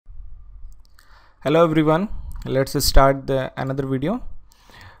Hello everyone, let's start another video.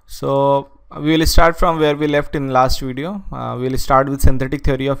 So we will start from where we left in last video. We will start with synthetic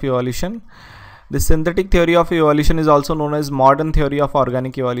theory of evolution. The synthetic theory of evolution is also known as modern theory of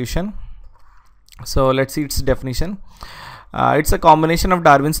organic evolution. So let's see its definition. It's a combination of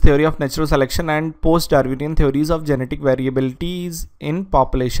Darwin's theory of natural selection and post-Darwinian theories of genetic variabilities in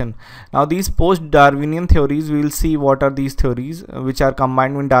population. Now these post-Darwinian theories, we will see what are these theories which are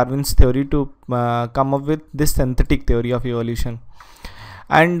combined with Darwin's theory to come up with this synthetic theory of evolution.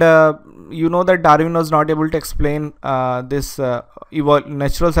 And you know that Darwin was not able to explain this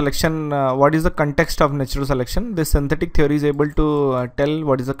natural selection. What is the context of natural selection? This synthetic theory is able to tell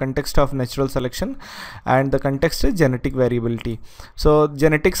what is the context of natural selection, and the context is genetic variability. So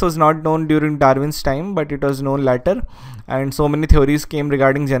genetics was not known during Darwin's time, but it was known later, and so many theories came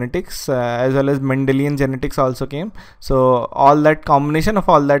regarding genetics, as well as Mendelian genetics also came. So all that combination of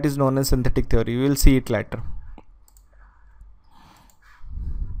all that is known as synthetic theory. We will see it later.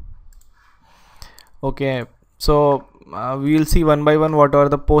 Okay, so we will see one by one what are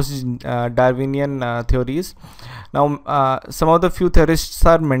the post-Darwinian theories. Now some of the few theorists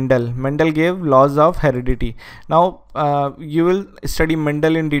are Mendel. Mendel gave laws of heredity. Now you will study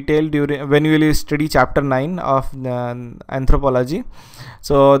Mendel in detail when you will study chapter 9 of Anthropology.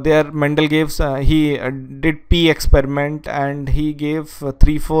 So there Mendel gave he did P experiment, and he gave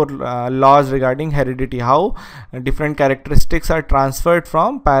 3-4 laws regarding heredity, how different characteristics are transferred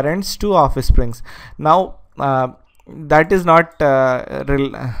from parents to offsprings. Now that is not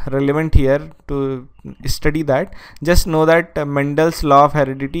relevant here to study that. Just know that Mendel's law of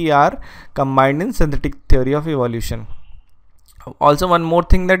heredity are combined in synthetic theory of evolution. Also, one more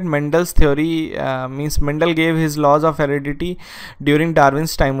thing, that Mendel's theory means Mendel gave his laws of heredity during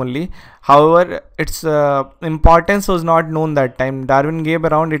Darwin's time only. However, its importance was not known that time. Darwin gave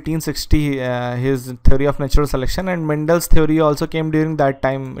around 1860 his theory of natural selection, and Mendel's theory also came during that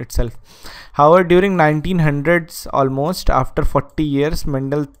time itself. However, during 1900s, almost after 40 years,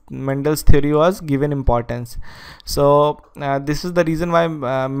 Mendel's theory was given importance. So this is the reason why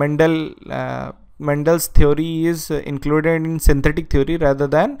Mendel's theory is included in synthetic theory rather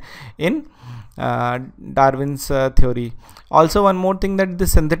than in Darwin's theory. Also, one more thing, that the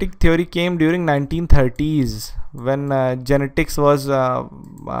synthetic theory came during 1930s when genetics was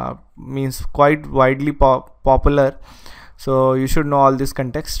means quite widely popular. So you should know all this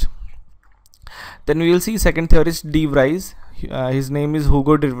context. Then we will see second theorist De Vries. His name is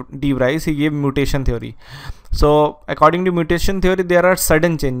Hugo De Vries. He gave mutation theory. So according to mutation theory, there are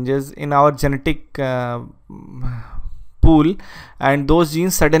sudden changes in our genetic pool, and those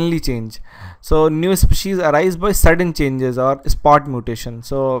genes suddenly change. So new species arise by sudden changes or spot mutation.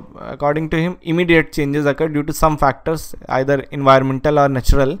 So according to him, immediate changes occur due to some factors, either environmental or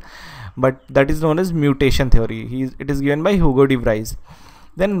natural, but that is known as mutation theory. It is given by Hugo De Vries.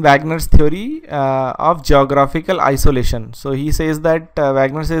 Then Wagner's theory of geographical isolation. So he says that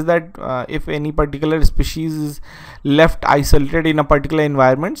Wagner says that if any particular species is left isolated in a particular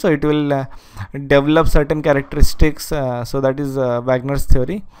environment, so it will develop certain characteristics. So that is Wagner's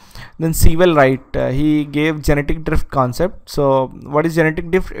theory. Then Sewell Wright, he gave genetic drift concept. So what is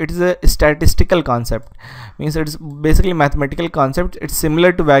genetic drift? It is a statistical concept, means it's basically mathematical concept. It's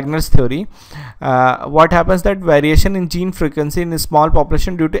similar to Wagner's theory. What happens, that variation in gene frequency in a small population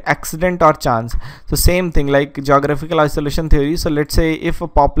due to accident or chance. So same thing like geographical isolation theory. So let's say if a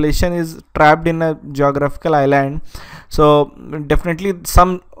population is trapped in a geographical island, so definitely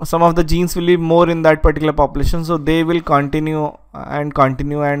some of the genes will be more in that particular population, so they will continue, and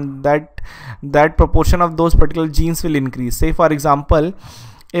that proportion of those particular genes will increase. Say for example,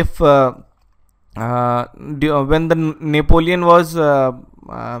 if when the Napoleon was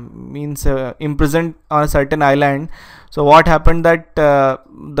imprisoned on a certain island, so what happened, that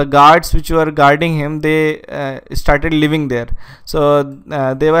the guards which were guarding him, they started living there. So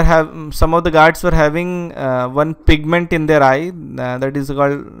they were some of the guards were having one pigment in their eye, that is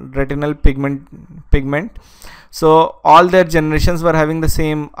called retinal pigment. So all their generations were having the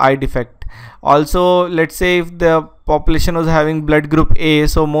same eye defect. Also, let's say if the population was having blood group A,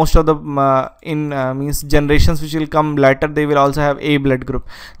 so most of the means generations which will come later, they will also have A blood group.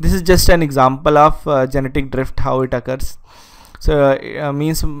 This is just an example of genetic drift, how it occurs. So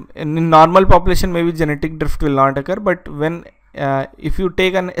means in normal population maybe genetic drift will not occur, but when if you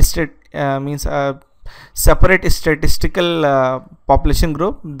take an separate statistical population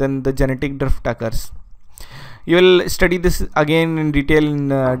group, then the genetic drift occurs. You will study this again in detail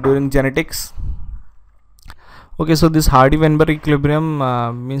during genetics. Okay, so this Hardy-Weinberg equilibrium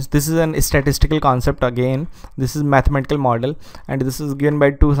means this is a statistical concept again. This is mathematical model, and this is given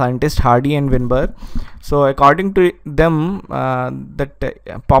by two scientists, Hardy and Weinberg. So according to them,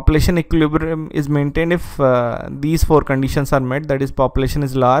 that population equilibrium is maintained if these four conditions are met. That is, population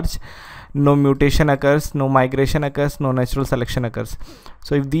is large, no mutation occurs, no migration occurs, no natural selection occurs.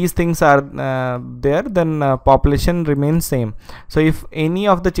 So if these things are there, then population remains same. So if any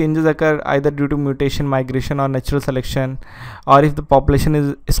of the changes occur either due to mutation, migration, or natural selection, or if the population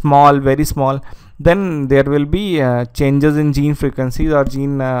is small, very small, then there will be changes in gene frequencies, or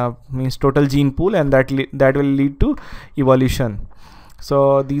gene means total gene pool, and that will lead to evolution.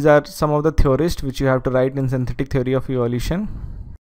 So these are some of the theorists which you have to write in synthetic theory of evolution.